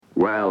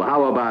Well,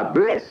 how about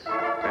this?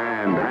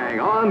 And hang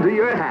on to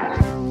your hat.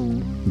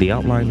 The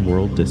Outline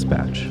World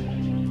Dispatch.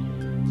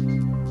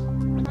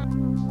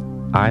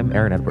 I'm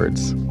Aaron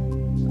Edwards.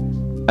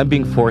 I'm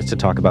being forced to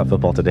talk about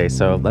football today,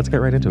 so let's get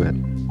right into it.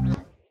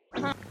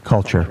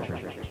 Culture.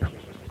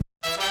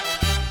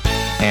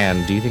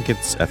 And do you think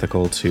it's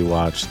ethical to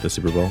watch the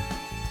Super Bowl?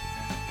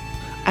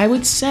 I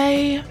would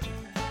say...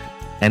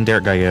 And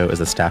Derek Gaillot is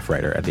a staff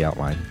writer at The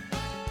Outline.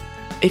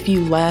 If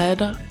you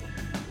led...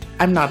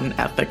 I'm not an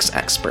ethics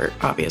expert,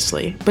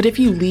 obviously, but if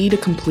you lead a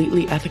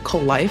completely ethical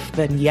life,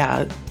 then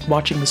yeah,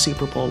 watching the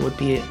Super Bowl would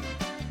be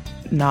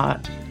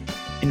not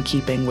in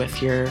keeping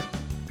with your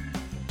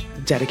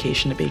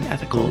dedication to being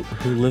ethical.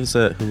 Who lives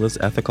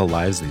ethical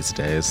lives these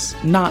days?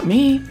 Not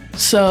me.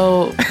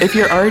 So if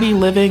you're already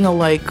living a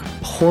life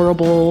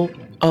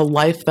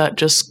that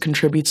just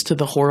contributes to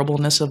the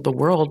horribleness of the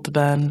world,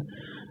 then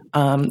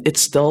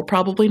it's still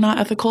probably not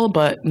ethical,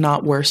 but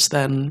not worse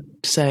than,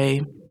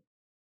 say,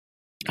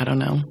 I don't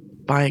know,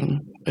 buying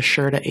a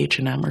shirt at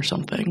H&M or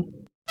something.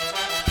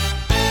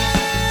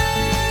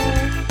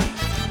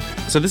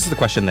 So this is the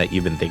question that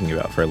you've been thinking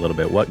about for a little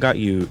bit. What got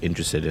you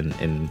interested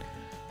in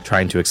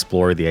trying to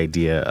explore the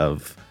idea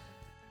of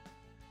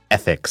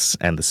ethics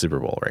and the Super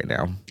Bowl right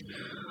now?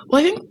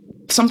 Well, I think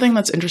something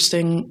that's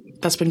interesting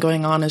that's been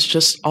going on is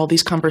just all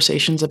these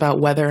conversations about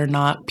whether or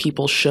not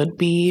people should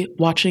be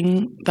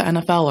watching the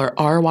NFL or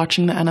are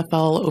watching the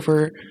NFL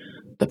over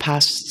the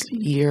past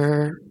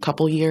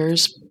couple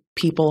years.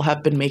 People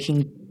have been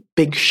making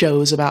big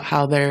shows about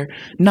how they're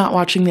not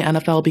watching the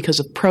NFL because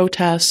of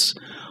protests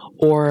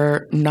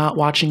or not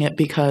watching it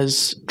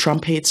because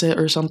Trump hates it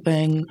or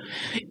something.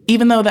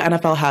 Even though the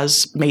NFL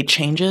has made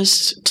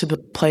changes to the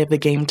play of the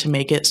game to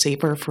make it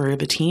safer for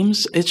the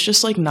teams, it's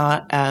just like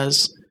not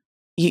as...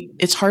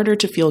 It's harder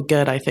to feel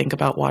good, I think,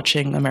 about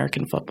watching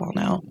American football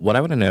now. What I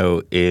want to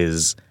know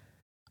is,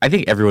 I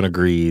think everyone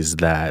agrees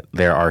that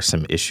there are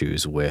some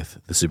issues with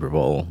the Super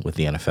Bowl, with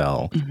the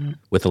NFL,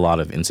 with a lot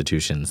of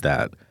institutions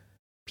that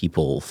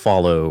people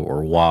follow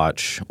or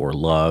watch or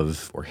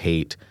love or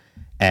hate.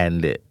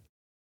 And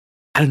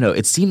I don't know,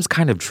 it seems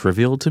kind of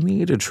trivial to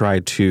me to try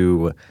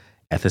to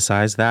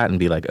ethicize that and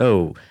be like,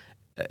 oh,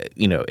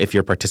 if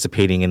you're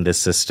participating in this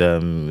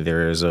system,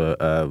 there's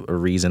a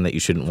reason that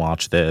you shouldn't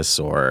watch this.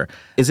 Or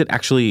is it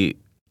actually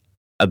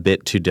a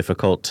bit too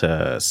difficult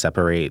to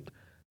separate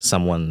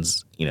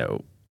someone's,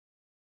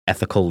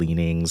 ethical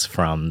leanings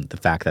from the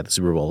fact that the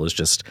Super Bowl is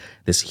just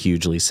this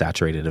hugely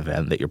saturated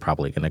event that you're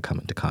probably going to come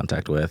into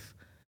contact with?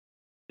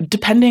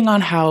 Depending on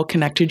how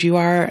connected you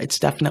are, it's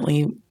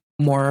definitely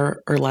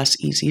more or less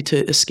easy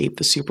to escape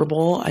the Super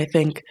Bowl. I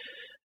think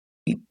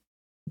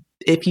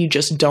if you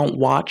just don't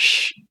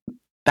watch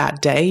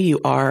that day, you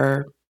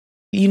are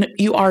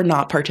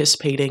not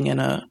participating in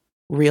a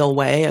real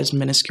way, as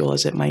minuscule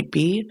as it might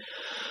be.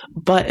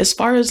 But as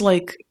far as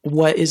like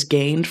what is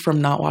gained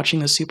from not watching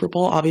the Super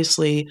Bowl,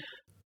 obviously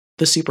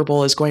the Super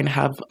Bowl is going to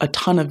have a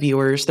ton of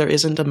viewers. There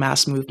isn't a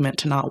mass movement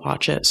to not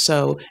watch it.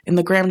 So in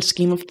the grand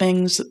scheme of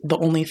things, the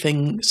only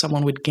thing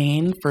someone would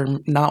gain for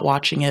not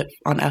watching it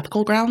on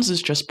ethical grounds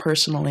is just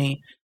personally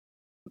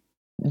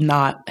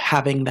not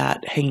having that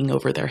hanging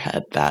over their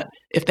head, that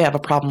if they have a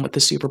problem with the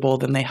Super Bowl,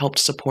 then they help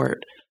support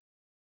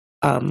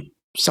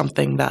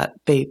something that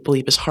they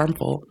believe is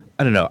harmful.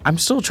 I don't know. I'm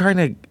still trying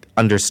to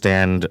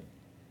understand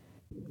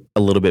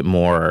a little bit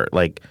more.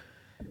 Like,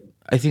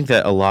 I think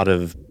that a lot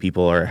of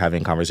people are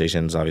having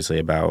conversations, obviously,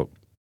 about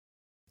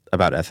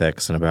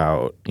ethics and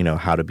about,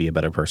 how to be a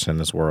better person in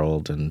this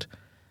world. And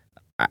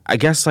I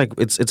guess, like,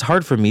 it's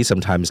hard for me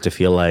sometimes to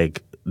feel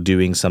like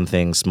doing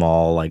something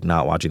small, like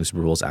not watching the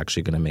Super Bowl, is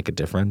actually going to make a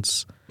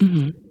difference.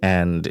 Mm-hmm.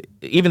 And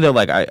even though,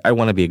 like, I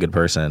want to be a good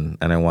person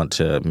and I want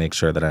to make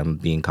sure that I'm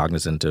being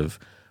cognizant of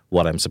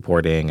what I'm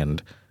supporting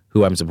and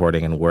who I'm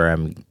supporting and where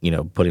I'm,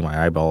 putting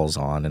my eyeballs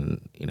on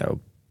and,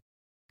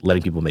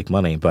 letting people make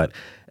money. But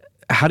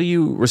how do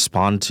you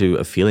respond to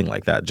a feeling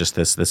like that? Just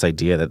this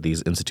idea that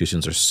these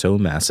institutions are so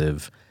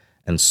massive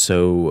and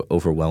so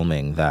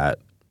overwhelming that,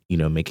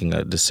 making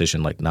a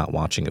decision like not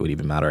watching it would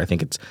even matter. I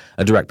think it's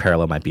a direct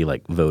parallel might be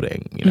like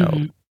voting,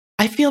 Mm-hmm.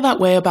 I feel that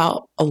way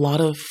about a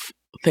lot of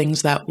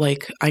things that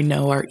like I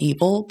know are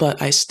evil,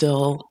 but I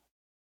still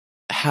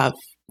have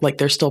like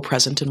they're still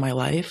present in my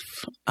life.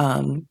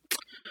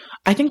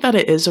 I think that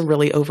it is a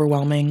really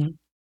overwhelming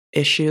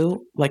issue,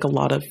 like a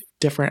lot of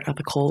different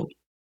ethical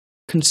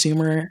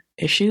consumer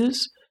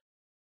issues.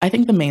 I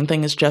think the main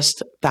thing is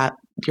just that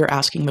you're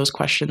asking those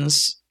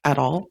questions at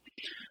all.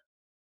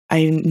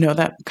 I know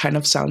that kind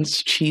of sounds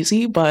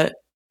cheesy, but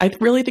I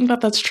really think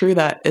that that's true,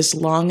 that as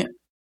long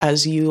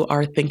as you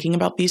are thinking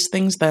about these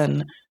things,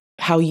 then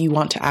how you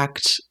want to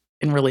act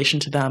in relation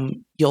to them,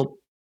 you'll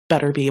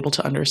better be able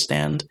to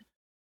understand.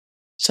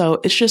 So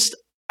it's just,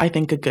 I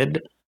think, a good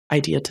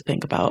idea to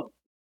think about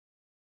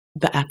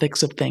the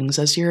ethics of things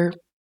as you're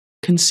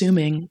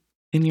consuming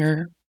in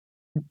your,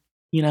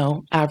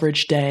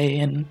 average day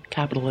in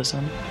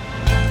capitalism.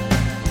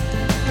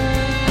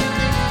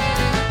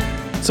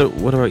 So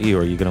what about you?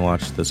 Are you going to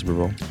watch the Super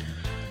Bowl?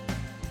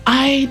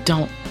 I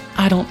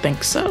don't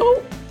think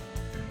so.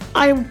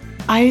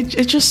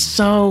 It's just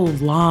so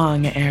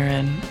long,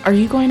 Aaron. Are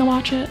you going to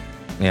watch it?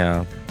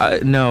 Yeah.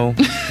 No.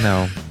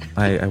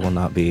 I will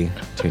not be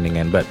tuning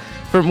in, but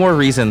for more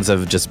reasons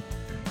of just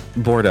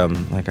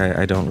boredom. Like,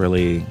 I don't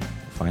really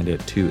find it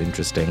too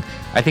interesting.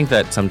 I think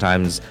that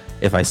sometimes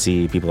if I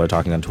see people are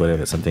talking on Twitter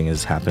that something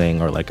is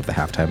happening, or like if the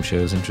halftime show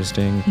is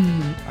interesting,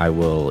 I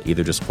will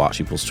either just watch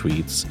people's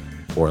tweets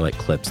or like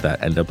clips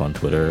that end up on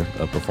Twitter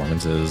of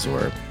performances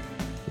or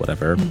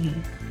whatever.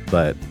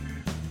 But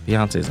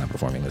Beyonce's not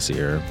performing this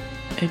year.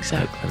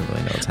 Exactly. I don't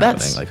really know what's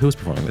happening. Like, who's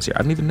performing this year?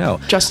 I don't even know.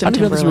 Justin I don't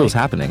even know Timberlake. this was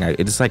happening.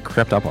 It just like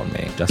crept up on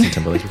me. Justin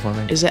Timberlake's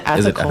performing. Is it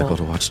ethical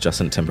to watch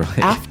Justin Timberlake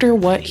after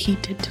what he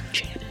did to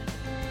Janet?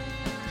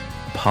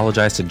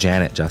 Apologize to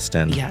Janet,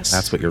 Justin. Yes.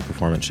 That's what your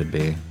performance should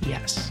be.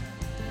 Yes.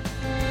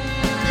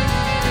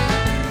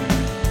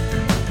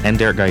 And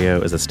Derek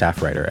Gaillot is a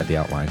staff writer at The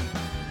Outline.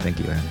 Thank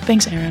you, Aaron.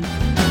 Thanks, Aaron.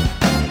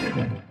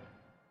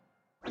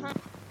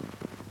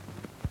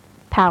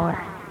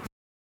 Power.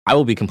 I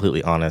will be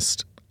completely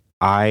honest.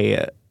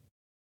 I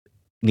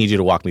need you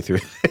to walk me through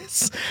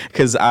this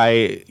because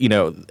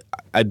I'm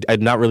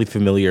not really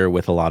familiar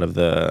with a lot of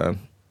the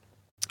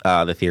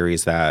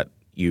theories that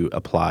you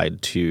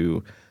applied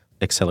to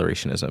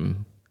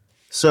accelerationism.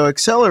 So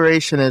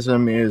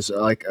accelerationism is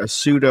like a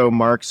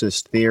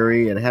pseudo-Marxist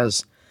theory. It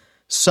has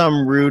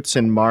some roots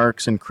in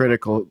Marx and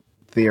critical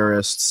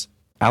theorists.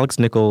 Alex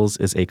Nichols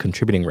is a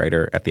contributing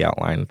writer at The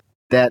Outline.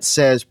 That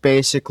says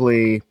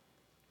basically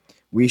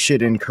we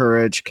should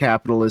encourage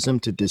capitalism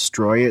to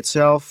destroy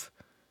itself,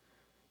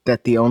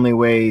 that the only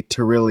way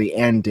to really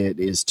end it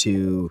is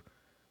to,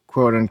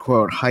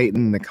 quote-unquote,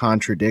 heighten the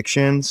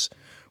contradictions,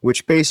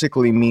 which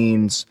basically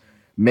means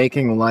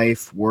making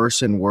life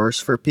worse and worse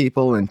for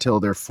people until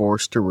they're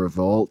forced to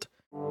revolt.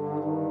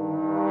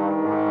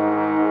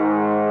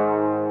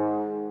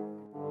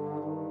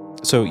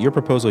 So your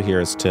proposal here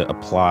is to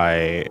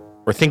apply,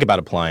 or think about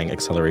applying,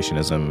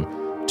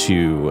 accelerationism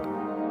to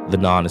the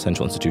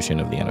non-essential institution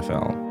of the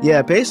NFL.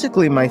 Yeah,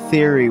 basically my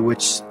theory,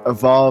 which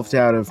evolved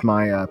out of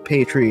my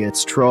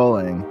Patriots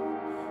trolling,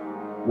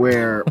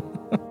 where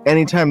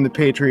anytime the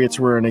Patriots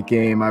were in a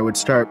game, I would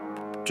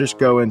just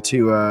go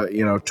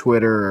into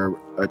Twitter or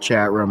a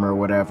chat room or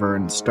whatever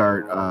and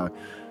start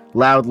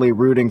loudly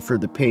rooting for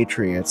the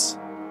Patriots,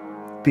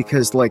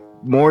 because like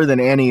more than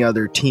any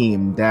other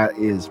team, that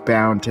is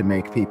bound to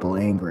make people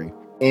angry.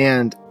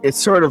 And it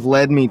sort of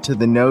led me to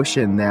the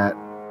notion that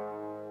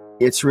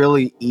it's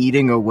really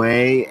eating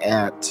away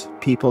at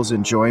people's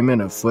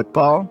enjoyment of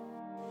football.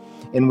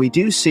 And we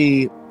do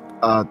see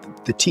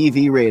the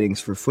TV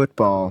ratings for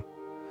football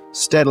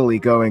steadily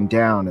going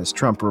down, as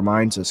Trump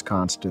reminds us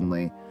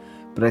constantly.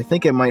 But I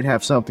think it might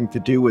have something to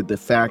do with the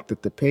fact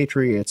that the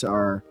Patriots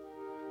are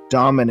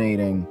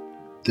dominating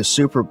the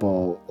Super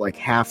Bowl like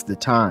half the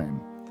time,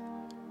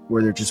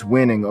 where they're just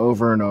winning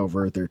over and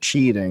over. They're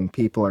cheating.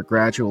 People are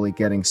gradually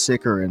getting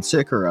sicker and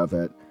sicker of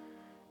it.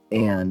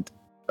 And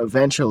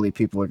eventually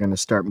people are going to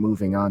start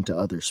moving on to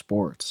other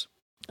sports.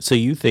 So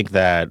you think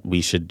that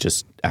we should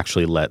just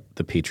actually let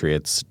the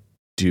Patriots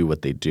do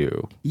what they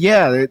do?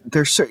 Yeah,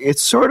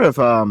 it's sort of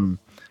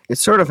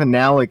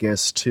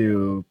analogous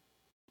to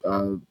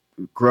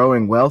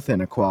growing wealth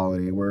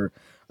inequality, where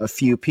a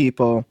few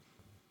people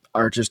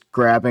are just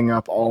grabbing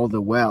up all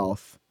the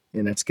wealth,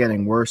 and it's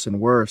getting worse and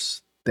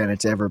worse than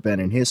it's ever been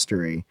in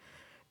history.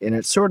 And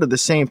it's sort of the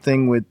same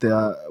thing with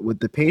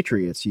the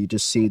Patriots. You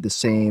just see the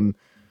same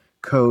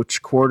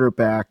coach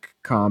quarterback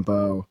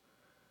combo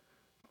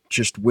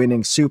just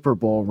winning Super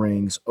Bowl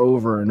rings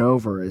over and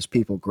over as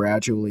people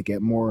gradually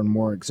get more and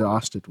more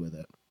exhausted with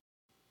it.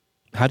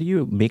 How do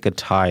you make a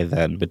tie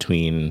then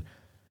between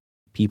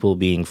people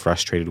being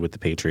frustrated with the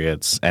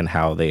Patriots and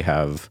how they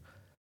have,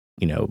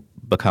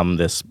 become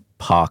this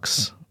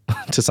pox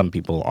to some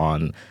people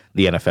on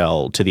the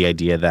NFL, to the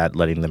idea that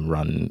letting them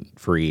run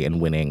free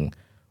and winning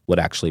would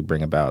actually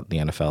bring about the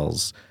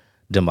NFL's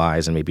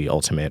demise and maybe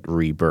ultimate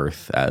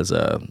rebirth as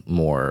a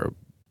more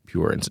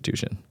pure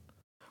institution?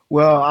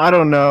 Well, I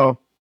don't know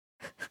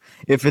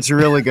if it's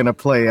really going to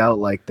play out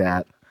like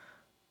that.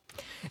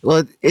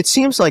 Well, it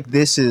seems like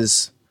this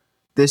is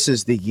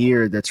the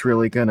year that's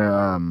really going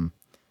to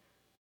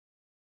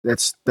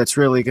that's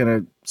really going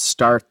to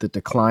start the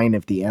decline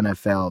of the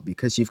NFL,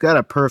 because you've got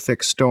a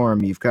perfect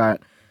storm. You've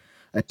got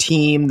a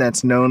team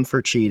that's known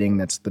for cheating.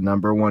 That's the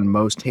number one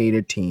most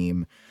hated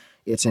team.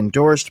 It's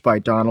endorsed by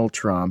Donald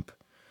Trump.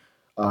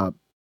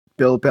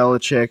 Bill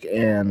Belichick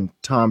and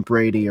Tom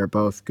Brady are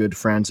both good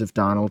friends of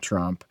Donald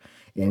Trump,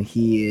 and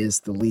he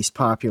is the least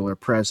popular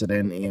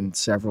president in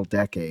several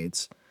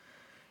decades.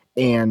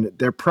 And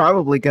they're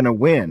probably going to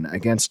win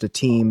against a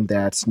team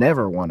that's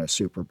never won a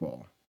Super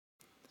Bowl.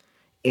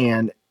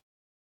 And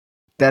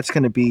that's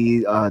going to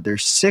be their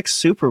sixth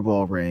Super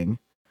Bowl ring,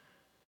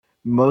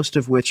 most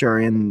of which are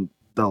in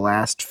the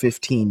last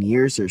 15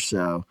 years or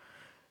so.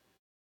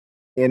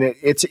 And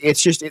it's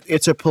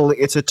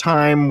a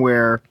time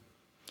where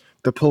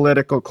the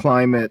political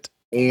climate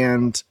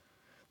and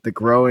the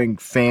growing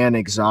fan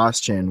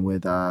exhaustion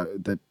with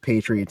the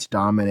Patriots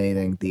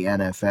dominating the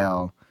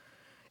NFL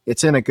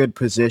it's in a good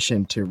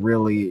position to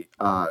really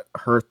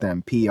hurt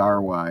them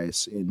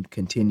PR-wise and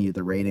continue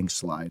the rating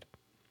slide.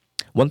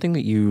 One thing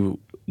that you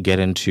get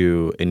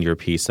into in your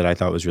piece that I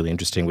thought was really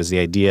interesting was the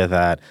idea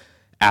that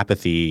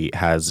apathy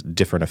has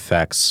different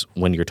effects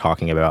when you're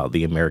talking about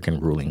the American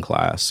ruling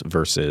class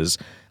versus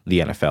the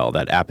NFL,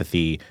 that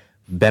apathy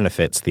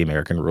benefits the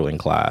American ruling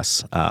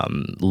class.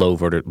 Low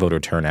voter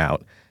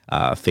turnout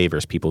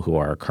favors people who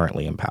are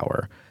currently in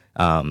power.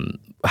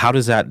 How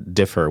does that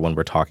differ when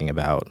we're talking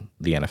about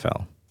the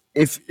NFL?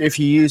 If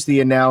you use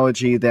the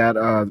analogy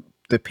that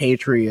the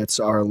Patriots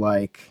are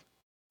like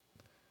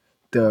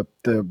the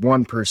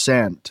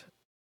 1%,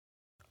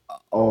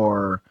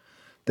 or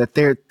that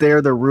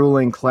they're the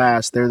ruling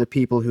class, they're the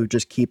people who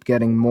just keep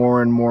getting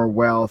more and more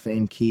wealth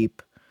and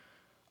keep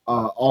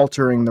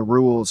altering the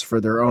rules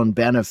for their own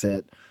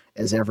benefit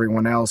as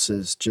everyone else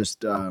is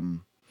just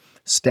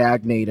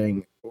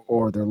stagnating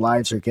or their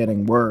lives are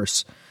getting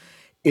worse.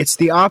 It's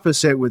the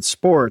opposite with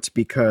sports,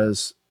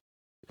 because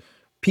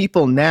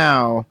people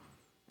now,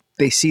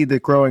 they see the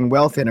growing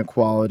wealth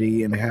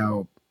inequality and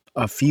how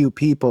a few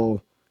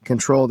people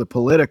control the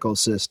political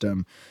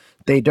system.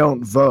 They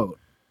don't vote.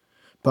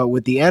 But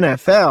with the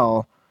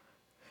NFL,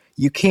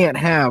 you can't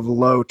have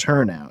low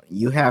turnout.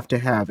 You have to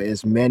have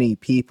as many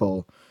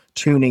people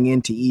tuning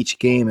into each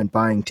game and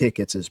buying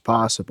tickets as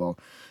possible.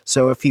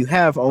 So if you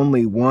have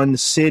only one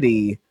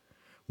city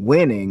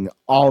winning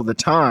all the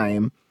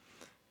time,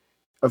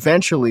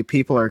 eventually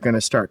people are going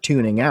to start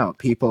tuning out.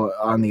 People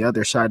on the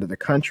other side of the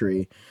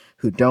country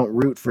who don't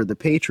root for the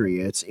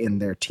Patriots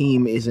and their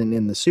team isn't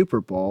in the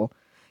Super Bowl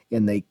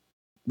and they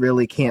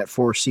really can't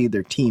foresee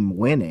their team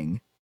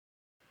winning,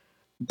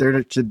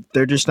 they're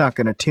just not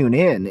going to tune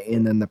in,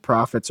 and then the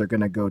profits are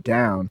going to go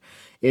down.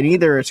 And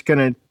either it's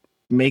going to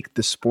make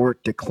the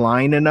sport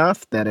decline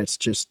enough that it's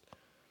just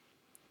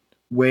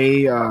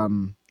way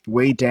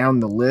down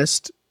the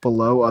list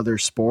below other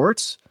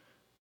sports,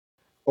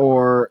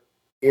 or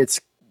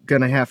it's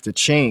going to have to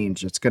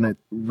change. It's going to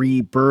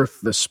rebirth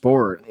the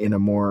sport in a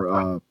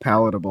more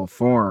palatable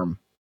form.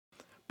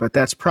 But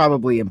that's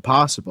probably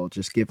impossible,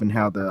 just given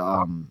how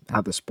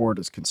the sport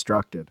is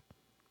constructed.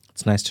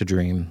 It's nice to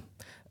dream.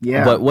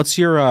 Yeah. But what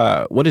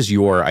is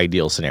your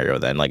ideal scenario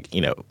then? Like,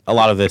 a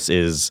lot of this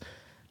is,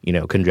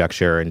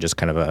 conjecture and just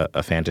kind of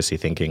a fantasy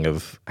thinking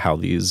of how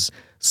these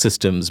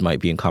systems might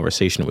be in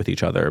conversation with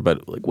each other.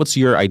 But like, what's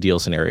your ideal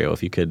scenario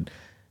if you could,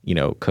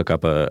 cook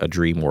up a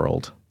dream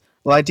world?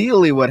 Well,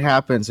 ideally what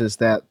happens is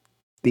that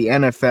the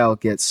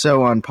NFL gets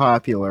so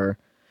unpopular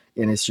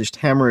and it's just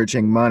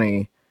hemorrhaging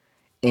money,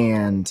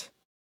 and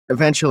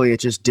eventually it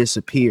just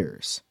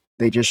disappears.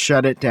 They just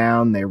shut it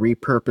down, they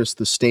repurpose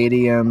the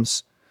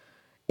stadiums,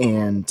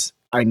 and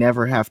I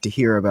never have to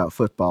hear about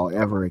football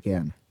ever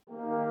again.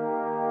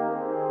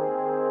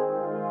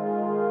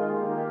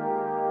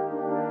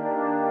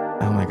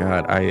 Oh my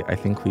God, I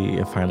think we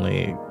have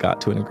finally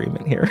got to an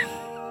agreement here.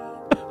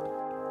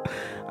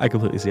 I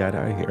completely see eye to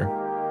eye here.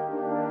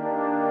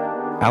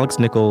 Alex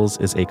Nichols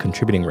is a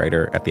contributing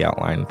writer at The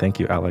Outline. Thank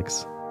you,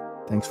 Alex.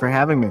 Thanks for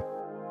having me.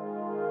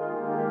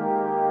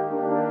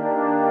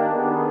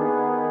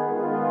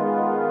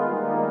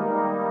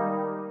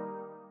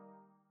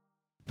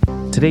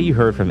 Today you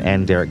heard from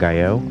Anne Derek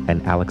Gaillot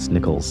and Alex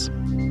Nichols.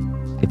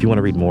 If you want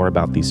to read more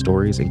about these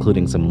stories,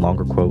 including some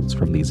longer quotes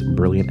from these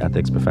brilliant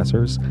ethics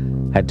professors,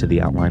 head to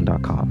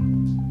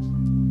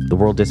theoutline.com. The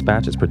World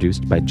Dispatch is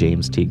produced by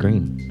James T.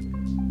 Green.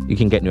 You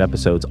can get new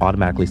episodes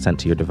automatically sent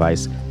to your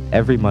device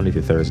every Monday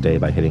through Thursday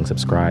by hitting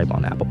subscribe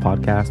on Apple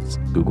Podcasts,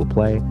 Google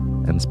Play,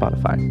 and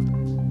Spotify.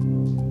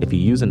 If you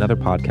use another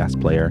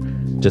podcast player,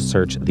 just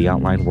search The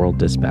Outline World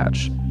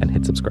Dispatch and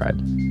hit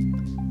subscribe.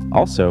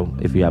 Also,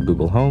 if you have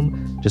Google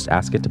Home, just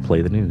ask it to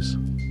play the news.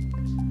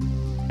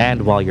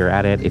 And while you're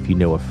at it, if you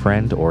know a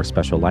friend or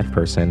special life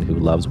person who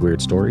loves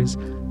weird stories,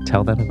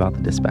 tell them about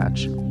the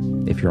Dispatch.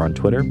 If you're on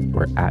Twitter,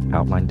 we're at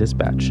Outline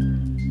Dispatch.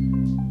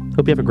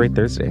 Hope you have a great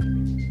Thursday.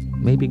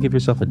 Maybe give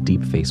yourself a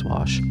deep face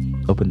wash.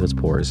 Open those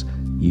pores.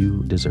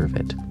 You deserve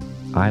it.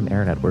 I'm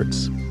Aaron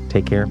Edwards.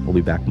 Take care. We'll be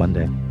back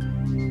Monday.